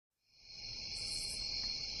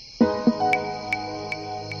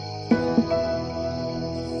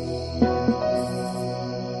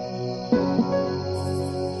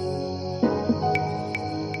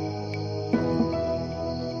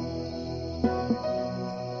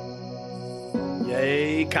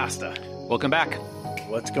Yay, Costa. Welcome back.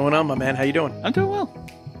 What's going on, my man? How you doing? I'm doing well.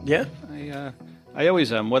 Yeah? I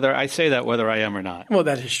always am, whether I say that whether I am or not. Well,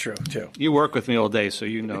 that is true, too. You work with me all day, so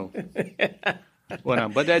you know what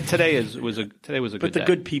I'm. But today was a good day. But the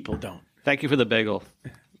good people don't. Thank you for the bagel.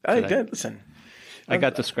 Listen. I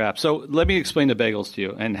got the scrap. So let me explain the bagels to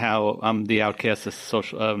you and how I'm the outcast of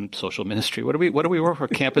social ministry. What do we work for?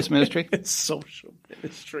 Campus ministry? It's social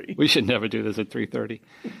ministry. We should never do this at 3:30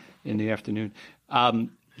 in the afternoon.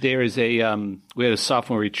 There is we had a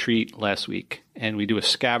sophomore retreat last week, and we do a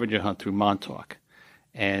scavenger hunt through Montauk.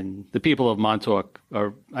 And the people of Montauk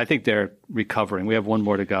I think they're recovering. We have one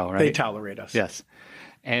more to go, right? They tolerate us. Yes.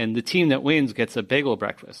 And the team that wins gets a bagel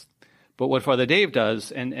breakfast. But what Father Dave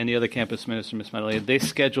does, and the other campus minister, Miss Madeline, they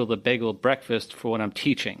schedule the bagel breakfast for when I'm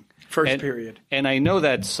teaching. First period. And I know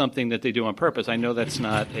that's something that they do on purpose. I know that's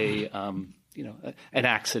not an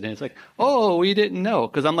accident. It's like, oh, we didn't know.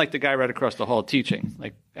 Because I'm like the guy right across the hall teaching,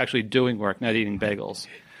 like actually doing work, not eating bagels.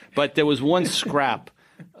 But there was one scrap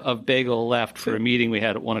of bagel left for a meeting we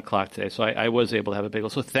had at 1 o'clock today. So I was able to have a bagel.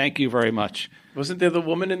 So thank you very much. Wasn't there the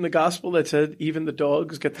woman in the gospel that said even the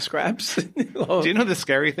dogs get the scraps? Do you know the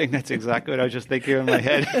scary thing? That's exactly what I was just thinking in my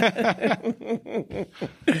head.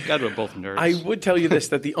 God, we're both nerds. I would tell you this,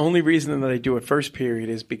 that the only reason that I do it first period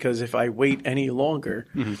is because if I wait any longer,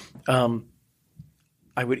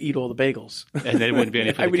 I would eat all the bagels. And there wouldn't be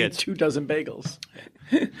any for the I would kids. eat 2 dozen bagels.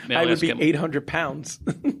 May I would be 800 pounds.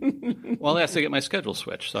 Well, I have to get my schedule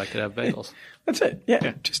switched so I could have bagels. That's it.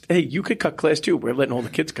 Yeah. Just, hey, you could cut class too. We're letting all the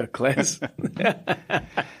kids cut class.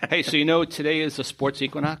 Hey, so today is the sports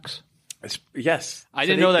equinox? Yes. I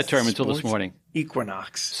didn't know that term until this morning.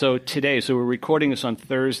 Equinox. So we're recording this on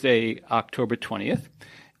Thursday, October 20th.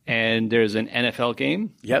 And there's an NFL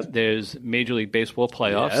game. Yep. There's Major League Baseball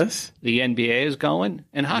playoffs. Yes. The NBA is going,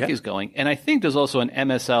 and hockey's going. And I think there's also an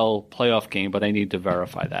MSL playoff game, but I need to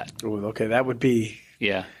verify that. Ooh, okay, that would be.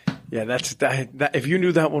 Yeah. Yeah, that's that. If you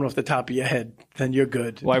knew that one off the top of your head, then you're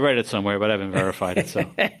good. Well, I read it somewhere, but I haven't verified it, so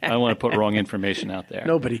I don't want to put wrong information out there.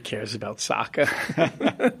 Nobody cares about soccer.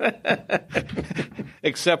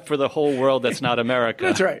 Except for the whole world that's not America.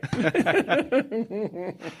 That's right.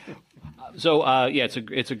 So, it's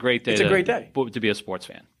a great day. It's a great day to be a sports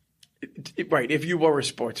fan. Right. If you were a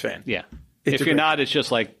sports fan. Yeah. If you're not, it's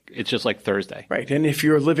just like Thursday. Right. And if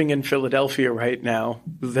you're living in Philadelphia right now,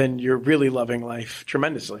 then you're really loving life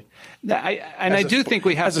tremendously. I do think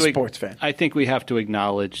we have as a sports fan. I think we have to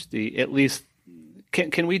acknowledge at least.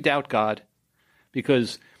 Can we doubt God?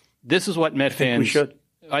 Because this is what Met fans. We should.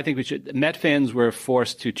 I think we should. Met fans were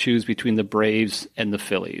forced to choose between the Braves and the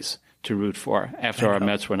Phillies to root for after our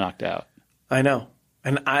Mets were knocked out. I know.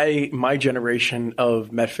 And my generation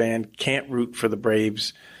of Met fan can't root for the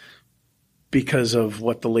Braves because of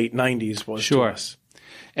what the late 90s was to us.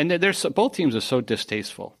 And both teams are so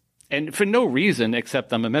distasteful. And for no reason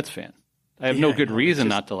except I'm a Mets fan. I have no good reason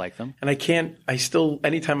not to like them. And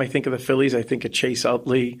anytime I think of the Phillies, I think of Chase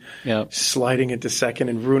Utley sliding into second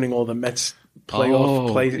and ruining all the Mets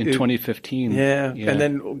playoff plays. In 2015. Yeah. And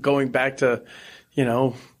then going back to,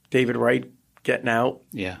 David Wright getting out.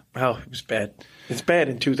 Yeah. Oh, it was bad. It's bad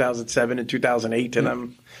in 2007 and 2008.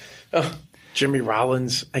 And Jimmy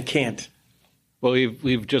Rollins. I can't. Well,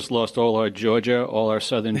 we've just lost all our Georgia, all our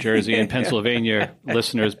Southern Jersey and Pennsylvania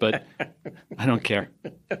listeners, but I don't care.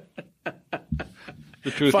 The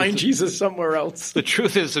truth Find Jesus somewhere else. The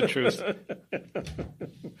truth is the truth.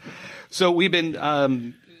 So we've been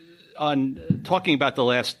on talking about the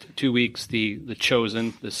last 2 weeks, the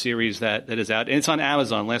Chosen, the series that is out. And it's on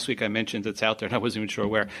Amazon. Last week I mentioned it's out there, and I wasn't even sure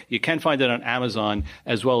where. You can find it on Amazon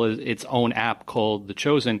as well as its own app called The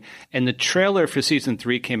Chosen. And the trailer for Season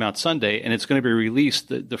 3 came out Sunday, and it's going to be released.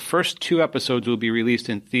 The first 2 episodes will be released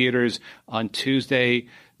in theaters on Tuesday,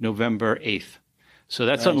 November 8th. So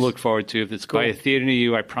that's something to look forward to. If it's by a theater near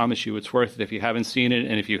you, I promise you it's worth it. If you haven't seen it,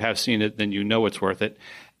 and if you have seen it, then you know it's worth it.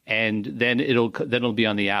 And then it'll be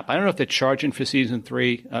on the app. I don't know if they're charging for Season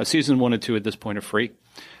 3. Season 1 and 2 at this point are free.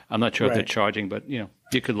 I'm not sure if they're charging, but you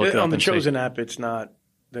could look it up. On the Chosen app, it's not.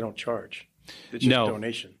 They don't charge. It's just a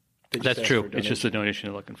donation. That's true. It's just a donation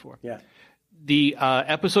you're looking for. Yeah. The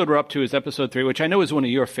episode we're up to is episode 3, which I know is one of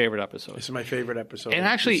your favorite episodes. This is my favorite episode. And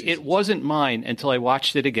actually, it wasn't mine until I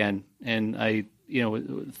watched it again, and I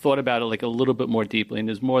thought about it like a little bit more deeply, and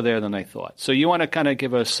there's more there than I thought. So you want to kind of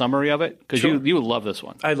give a summary of it? Because you love this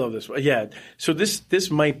one. I love this one. Yeah. So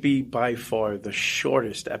this might be by far the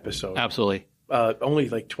shortest episode. Absolutely. Only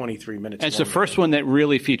like 23 minutes. And it's the first one that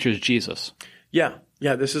really features Jesus. Yeah.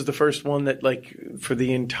 Yeah, this is the first one that, for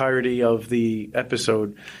the entirety of the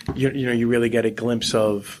episode, you really get a glimpse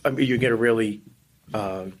of. I mean, you get a really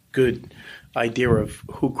good idea of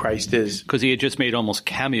who Christ is. Because he had just made almost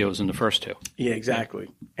cameos in the first two. Yeah, exactly.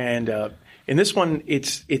 And in this one,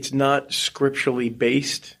 it's not scripturally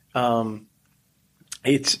based.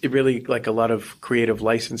 It's really like a lot of creative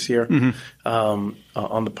license here on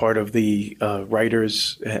the part of the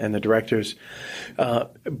writers and the directors.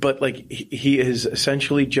 But like he is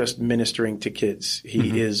essentially just ministering to kids.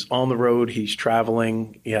 He is on the road. He's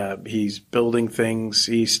traveling. Yeah, he's building things.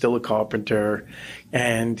 He's still a carpenter,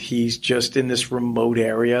 and he's just in this remote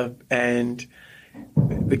area, and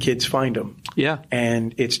the kids find him. Yeah.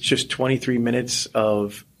 And it's just 23 minutes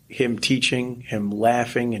of him teaching, him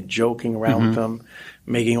laughing and joking around with them,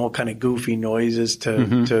 making all kind of goofy noises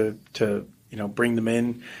to bring them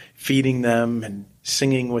in, feeding them and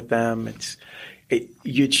singing with them.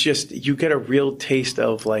 You get a real taste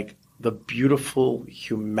of like the beautiful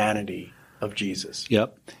humanity of Jesus.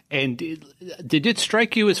 Yep. And did it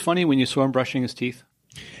strike you as funny when you saw him brushing his teeth?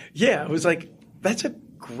 Yeah, it was like, that's a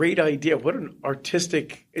great idea. What an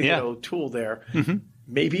artistic tool there.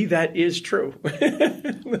 Maybe that is true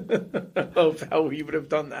of how he would have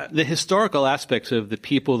done that. The historical aspects of the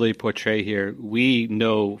people they portray here, we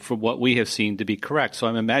know from what we have seen to be correct. So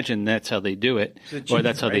I'm imagining that's how they do it, or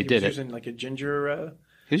that's how they did it. He was using like a ginger.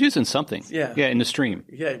 He was using something. Yeah, in the stream.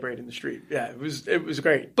 Yeah, right in the street. Yeah, it was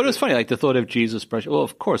great. But it was funny, like the thought of Jesus brushing. Well,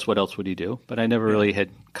 of course, what else would he do? But I never really had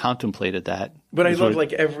contemplated that. But I love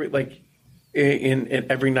in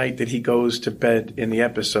every night that he goes to bed in the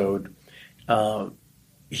episode.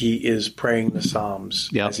 He is praying the Psalms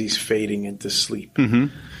as he's fading into sleep. I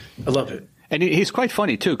love it. And he's quite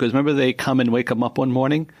funny, too, because remember they come and wake him up one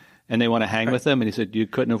morning and they want to hang with him, and he said, you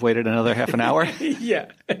couldn't have waited another half an hour?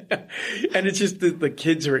 Yeah. And it's just the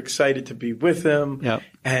kids are excited to be with him,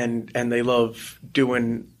 and they love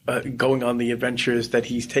doing going on the adventures that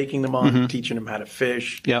he's taking them on, teaching them how to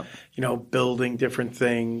fish, building different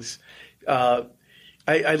things. I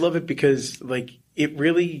love it because, like, it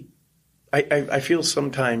really – I feel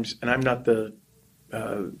sometimes, and I'm not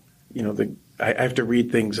I have to read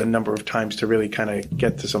things a number of times to really kind of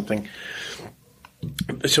get to something.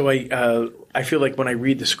 So I feel like when I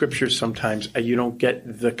read the scriptures sometimes, you don't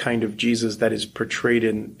get the kind of Jesus that is portrayed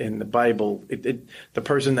in the Bible. The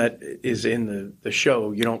person that is in the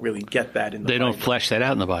show, you don't really get that in the Bible. They don't flesh that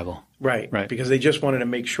out in the Bible. Right. Because they just wanted to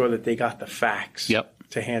make sure that they got the facts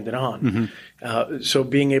to hand it on. So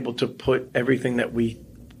being able to put everything that we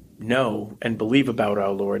know and believe about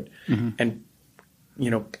our Lord and,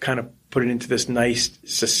 kind of put it into this nice,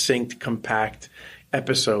 succinct, compact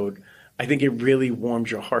episode, I think it really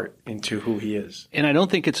warms your heart into who he is. And I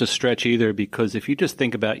don't think it's a stretch either, because if you just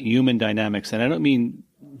think about human dynamics, and I don't mean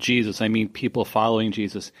Jesus, I mean people following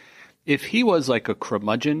Jesus. If he was like a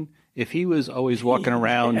curmudgeon, if he was always walking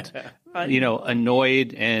around,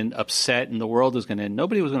 annoyed and upset, and the world was going to end,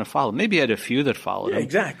 nobody was going to follow him. Maybe he had a few that followed him.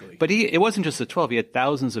 Exactly. But it wasn't just the 12. He had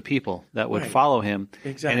thousands of people that would follow him.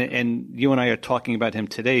 Exactly. And you and I are talking about him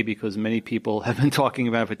today because many people have been talking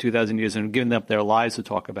about him for 2,000 years and given up their lives to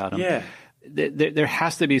talk about him. Yeah. There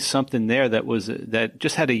has to be something there that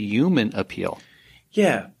just had a human appeal.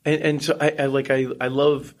 Yeah. And so I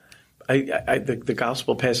love the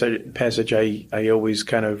gospel passage I always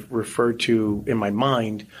kind of refer to in my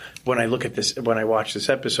mind when I look at this, when I watch this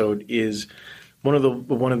episode, is one of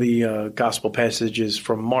the gospel passages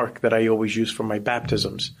from Mark that I always use for my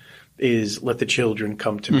baptisms is "Let the children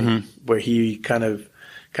come to me," where he kind of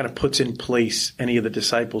puts in place any of the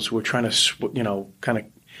disciples who are trying to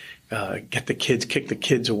kick the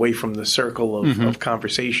kids away from the circle of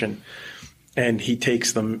conversation. And he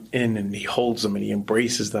takes them in and he holds them and he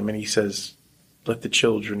embraces them and he says, "Let the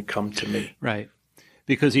children come to me." Right.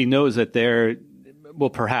 Because he knows that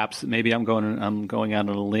perhaps, maybe I'm going out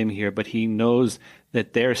on a limb here, but he knows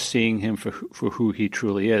that they're seeing him for who he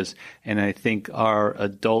truly is. And I think our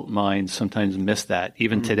adult minds sometimes miss that,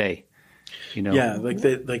 even today. Yeah, like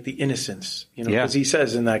the innocence, because he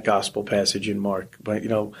says in that gospel passage in Mark, but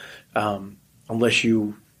unless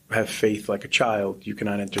you have faith like a child, you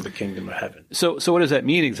cannot enter the kingdom of heaven. So what does that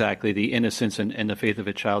mean exactly, the innocence and the faith of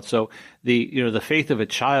a child? So the faith of a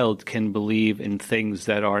child can believe in things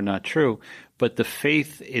that are not true, but the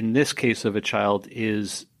faith in this case of a child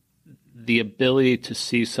is the ability to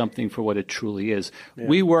see something for what it truly is. Yeah.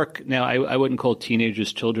 We work now, I wouldn't call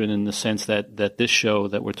teenagers children in the sense that this show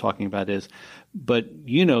that we're talking about is, but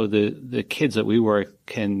the kids that we work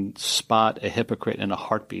can spot a hypocrite in a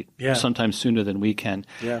heartbeat, sometimes sooner than we can.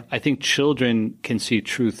 Yeah. I think children can see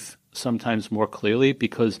truth sometimes more clearly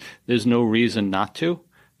because there's no reason not to.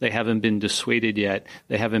 They haven't been dissuaded yet.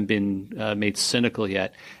 They haven't been made cynical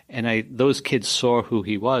yet. And those kids saw who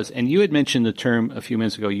he was. And you had mentioned the term a few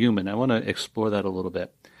minutes ago, human. I want to explore that a little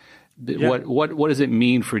bit. Yeah. What does it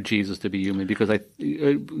mean for Jesus to be human? Because take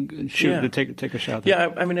a shot there.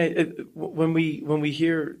 Yeah, I mean, when we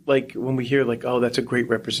hear like, oh, that's a great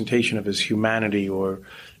representation of his humanity, or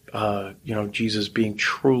Jesus being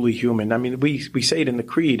truly human. I mean, we say it in the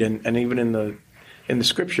creed and even in the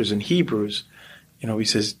scriptures in Hebrews. He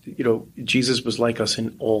says, Jesus was like us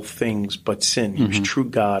in all things but sin. He was true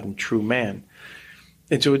God and true man.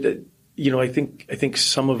 And so, I think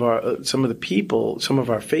some of the people, some of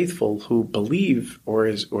our faithful who believe or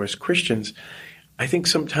as Christians, I think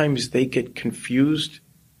sometimes they get confused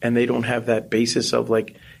and they don't have that basis of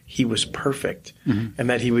like he was perfect and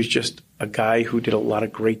that he was just a guy who did a lot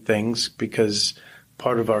of great things, because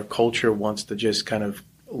part of our culture wants to just kind of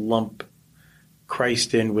lump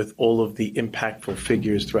Christ in with all of the impactful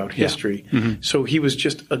figures throughout history. So he was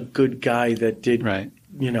just a good guy that did,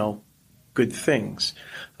 good things.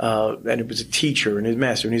 And it was a teacher and his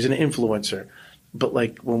master, and he's an influencer. But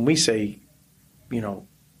like when we say,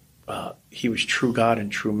 he was true God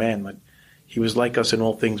and true man, like he was like us in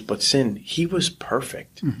all things but sin. He was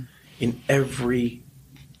perfect in every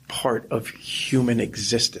part of human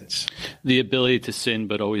existence. The ability to sin,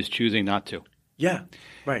 but always choosing not to. Yeah,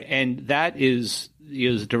 right. And that is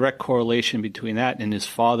a direct correlation between that and his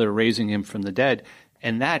Father raising him from the dead.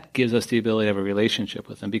 And that gives us the ability to have a relationship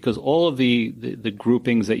with him, because all of the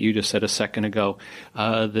groupings that you just said a second ago,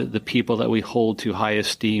 the people that we hold to high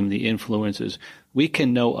esteem, the influences, we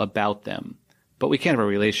can know about them, but we can't have a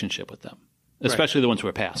relationship with them, especially the ones who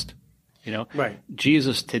are past. Right.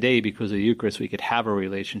 Jesus today, because of the Eucharist, we could have a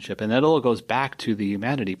relationship, and that all goes back to the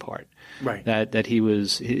humanity part. Right. That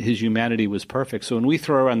his humanity was perfect. So when we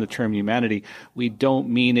throw around the term humanity, we don't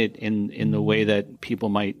mean it in the way that people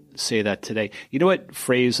might say that today. You know what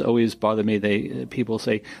phrase always bothered me? People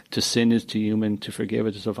say, to sin is to human, to forgive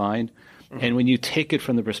is divine. And when you take it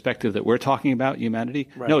from the perspective that we're talking about humanity,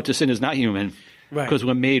 no, to sin is not human. Right. Because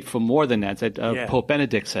we're made for more than that. Pope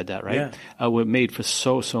Benedict said that, right? Yeah. We're made for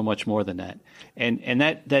so much more than that. And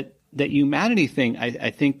that humanity thing,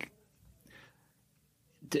 I think,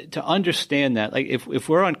 to understand that, like if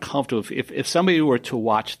we're uncomfortable, if somebody were to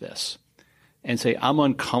watch this and say, I'm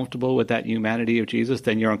uncomfortable with that humanity of Jesus,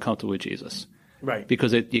 then you're uncomfortable with Jesus. Right.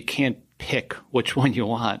 Because you can't pick which one you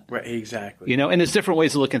want. Right, exactly. And there's different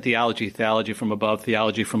ways to look at theology from above,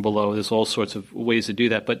 theology from below. There's all sorts of ways to do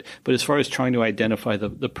that. But as far as trying to identify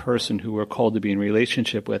the person who we're called to be in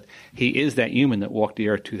relationship with, he is that human that walked the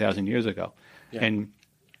earth 2,000 years ago and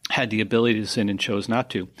had the ability to sin and chose not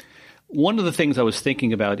to. One of the things I was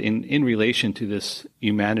thinking about in relation to this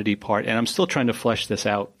humanity part, and I'm still trying to flesh this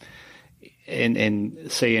out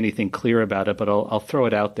and say anything clear about it, but I'll throw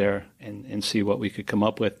it out there and see what we could come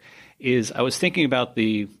up with, is I was thinking about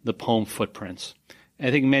the poem Footprints. And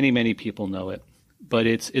I think many people know it, but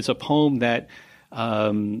it's a poem that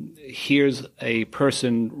here's a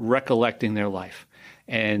person recollecting their life,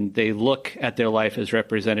 and they look at their life as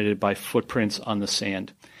represented by footprints on the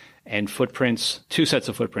sand. And footprints, two sets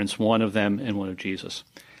of footprints, one of them and one of Jesus.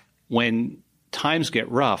 When times get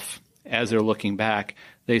rough, as they're looking back,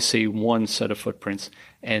 they see one set of footprints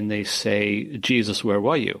and they say, Jesus, where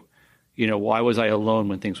were you? Why was I alone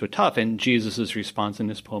when things were tough? And Jesus' response in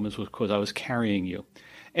this poem is, because I was carrying you.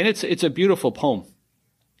 And it's a beautiful poem.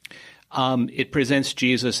 It presents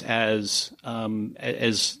Jesus as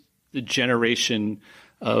the generation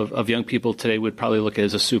of young people today would probably look at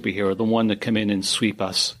as a superhero, the one to come in and sweep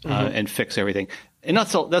us and fix everything. And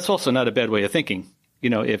that's also not a bad way of thinking.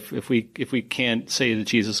 If we can't say that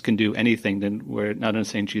Jesus can do anything, then we're not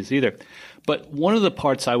understanding Jesus either. But one of the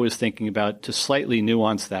parts I was thinking about, to slightly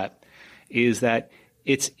nuance that, is that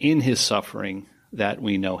it's in his suffering that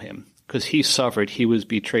we know him. Because he suffered, he was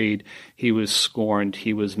betrayed, he was scorned,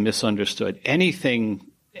 he was misunderstood. Any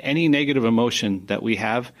negative emotion that we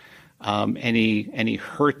have, any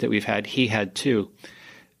hurt that we've had, he had too.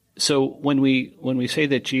 So when we say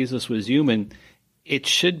that Jesus was human, it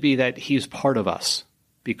should be that he's part of us,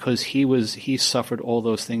 because he suffered all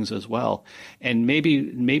those things as well. And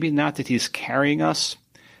maybe not that he's carrying us,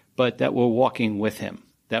 but that we're walking with him,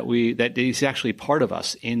 that he's actually part of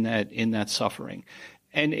us in that suffering.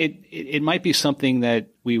 And it might be something that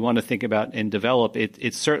we want to think about and develop.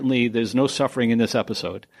 It's certainly, there's no suffering in this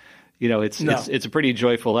episode. It's a pretty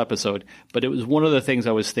joyful episode, but it was one of the things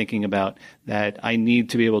I was thinking about, that I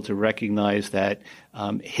need to be able to recognize that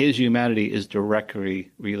his humanity is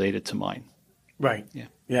directly related to mine. Right.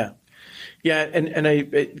 Yeah. And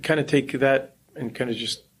I kind of take that and kind of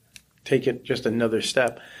just take it just another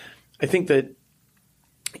step. I think that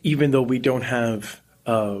even though we don't have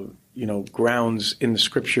grounds in the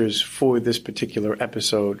scriptures for this particular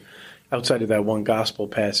episode outside of that one gospel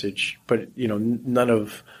passage, but none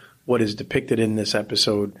of what is depicted in this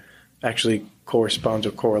episode actually corresponds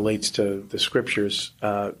or correlates to the scriptures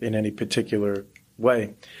in any particular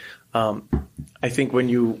way. I think when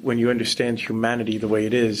you understand humanity the way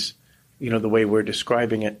it is, the way we're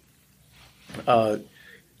describing it,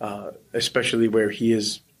 especially where he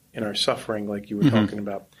is in our suffering, like you were talking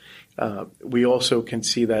about, we also can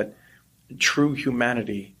see that true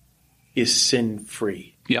humanity is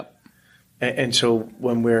sin-free. Yep. And so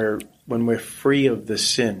when we're free of the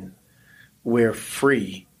sin, we're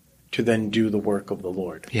free to then do the work of the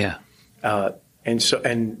Lord. Yeah.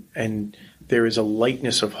 And there is a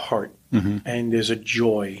lightness of heart, and there's a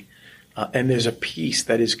joy, and there's a peace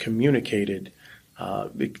that is communicated.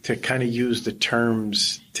 To kind of use the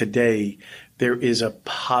terms today, there is a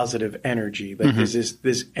positive energy. Like there's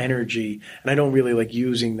this energy, and I don't really like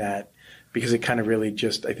using that because it kind of really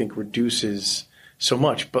just, I think, reduces so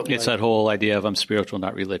much. But it's that whole idea of I'm spiritual,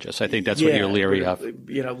 not religious. I think that's what you're leery of.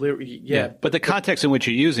 But the context in which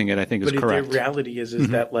you're using it, I think, is correct. But the reality is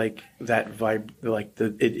that like that vibe, like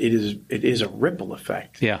it is a ripple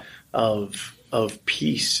effect. Yeah. Of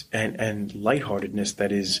peace and lightheartedness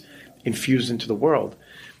that is infused into the world.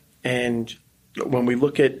 And when we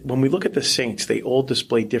look at the saints, they all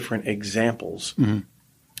display different examples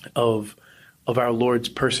of our Lord's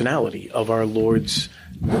personality, of our Lord's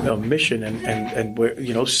mission, and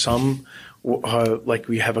where some like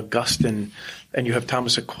we have Augustine and you have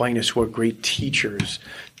Thomas Aquinas, who are great teachers.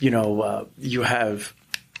 You have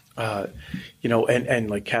and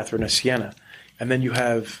like Catherine of Siena, and then you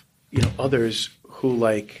have others who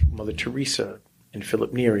like Mother Teresa and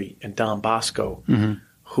Philip Neri and Don Bosco,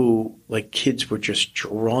 who like kids were just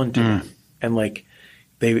drawn to them, and like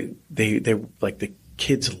they like the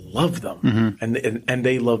kids love them, and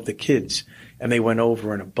they love the kids, and they went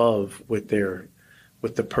over and above with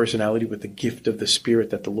the personality, with the gift of the Spirit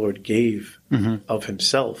that the Lord gave of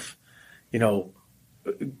Himself,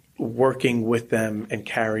 working with them and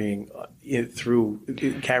carrying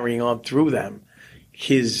on through them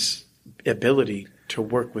His ability to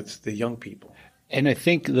work with the young people. And I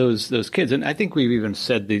think those kids, and I think we've even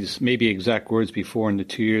said these maybe exact words before in the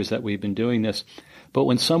 2 years that we've been doing this, but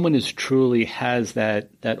when someone is truly has that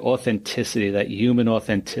authenticity, that human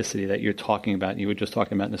authenticity that you're talking about, and you were just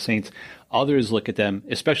talking about in the saints, others look at them,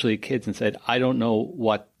 especially kids, and said, I don't know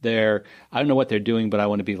what they're doing, but I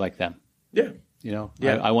want to be like them. Yeah.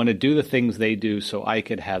 I want to do the things they do so I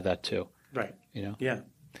could have that too. Right. Yeah.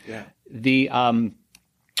 Yeah.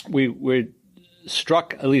 We're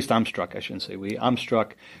struck, at least I'm struck, I shouldn't say I'm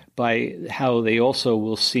struck by how they also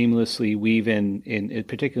will seamlessly weave in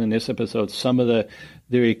particularly in this episode, some of the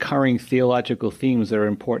recurring theological themes that are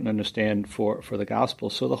important to understand for the gospel.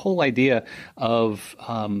 So the whole idea of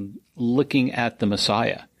looking at the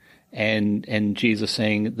Messiah and Jesus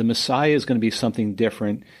saying the Messiah is going to be something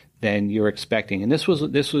different than you're expecting. And this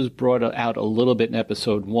was brought out a little bit in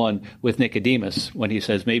episode 1 with Nicodemus when he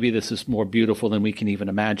says, maybe this is more beautiful than we can even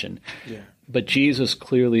imagine. Yeah. But Jesus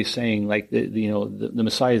clearly saying, like, the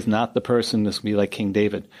Messiah is not the person that's going to be like King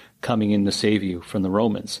David coming in to save you from the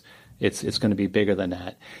Romans. It's going to be bigger than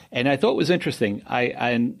that. And I thought it was interesting.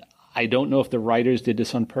 I don't know if the writers did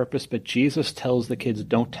this on purpose, but Jesus tells the kids,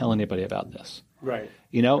 don't tell anybody about this. Right.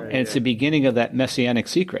 Right, and it's the beginning of that messianic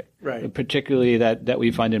secret, right? Particularly that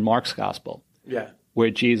we find in Mark's gospel, where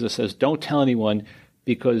Jesus says, "Don't tell anyone,"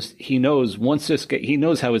 because he knows he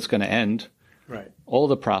knows how it's going to end. Right. All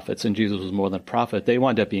the prophets, and Jesus was more than a prophet, they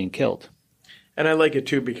wound up being killed. And I like it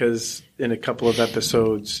too because in a couple of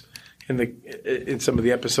episodes, in some of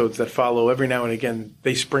the episodes that follow, every now and again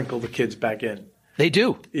they sprinkle the kids back in. They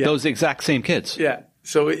do. Yeah. Those exact same kids. Yeah.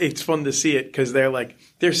 So it's fun to see it because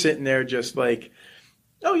they're sitting there just like,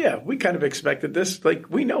 oh yeah, we kind of expected this. Like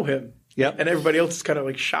we know him. Yep. And everybody else is kind of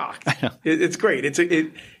like shocked. It's great.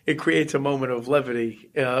 It creates a moment of levity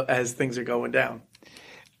as things are going down.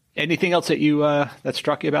 Anything else that that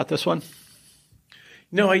struck you about this one?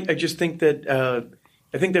 No, I just think that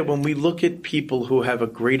when we look at people who have a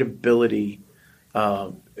great ability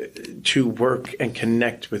to work and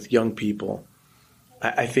connect with young people,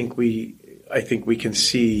 I think we can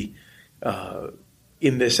see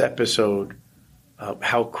in this episode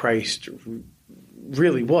how Christ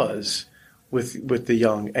really was with the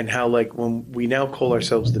young, and how like when we now call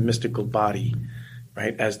ourselves the mystical body,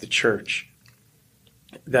 right, as the church,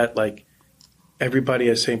 that like everybody,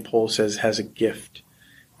 as St. Paul says, has a gift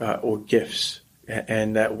or gifts,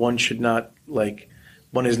 and that one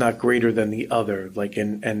is not greater than the other, like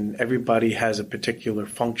and everybody has a particular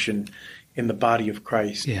function in the body of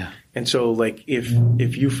Christ. Yeah. And so like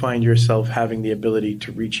if you find yourself having the ability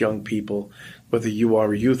to reach young people, whether you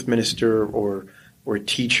are a youth minister or or a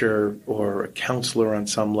teacher or a counselor on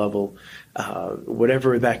some level,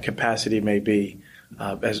 whatever that capacity may be,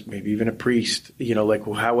 as maybe even a priest, like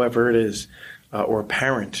however it is, or a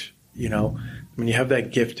parent, when you have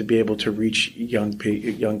that gift to be able to reach young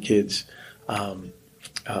kids,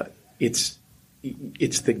 it's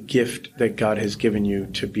the gift that God has given you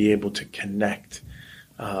to be able to connect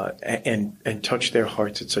and touch their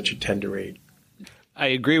hearts at such a tender age. I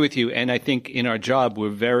agree with you, and I think in our job we're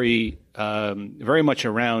very much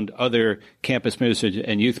around other campus ministers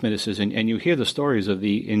and youth ministers, and you hear the stories of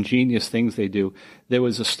the ingenious things they do. There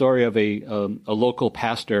was a story of a local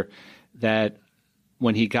pastor that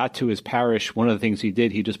when he got to his parish, one of the things he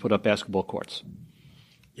did, he just put up basketball courts.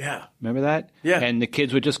 Yeah. Remember that? Yeah. And the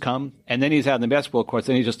kids would just come, and then he's out in the basketball courts,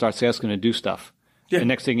 and he just starts asking to do stuff. Yeah. And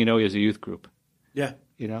next thing you know, he has a youth group. Yeah.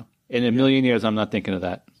 In a million years, I'm not thinking of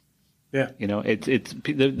that. Yeah.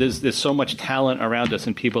 There's so much talent around us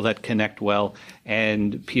and people that connect well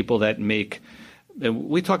and people that make,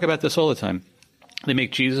 we talk about this all the time. They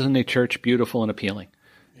make Jesus and the church beautiful and appealing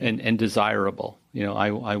and desirable.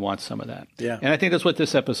 I want some of that. Yeah. And I think that's what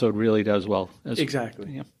this episode really does well.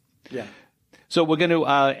 Exactly. Yeah. So we're going to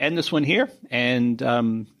end this one here,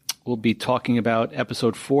 and we'll be talking about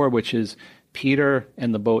episode 4, which is Peter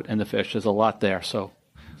and the boat and the fish. There's a lot there, so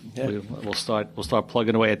we'll start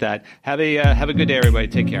plugging away at that. Have a good day, everybody.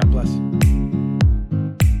 Take care. Bless.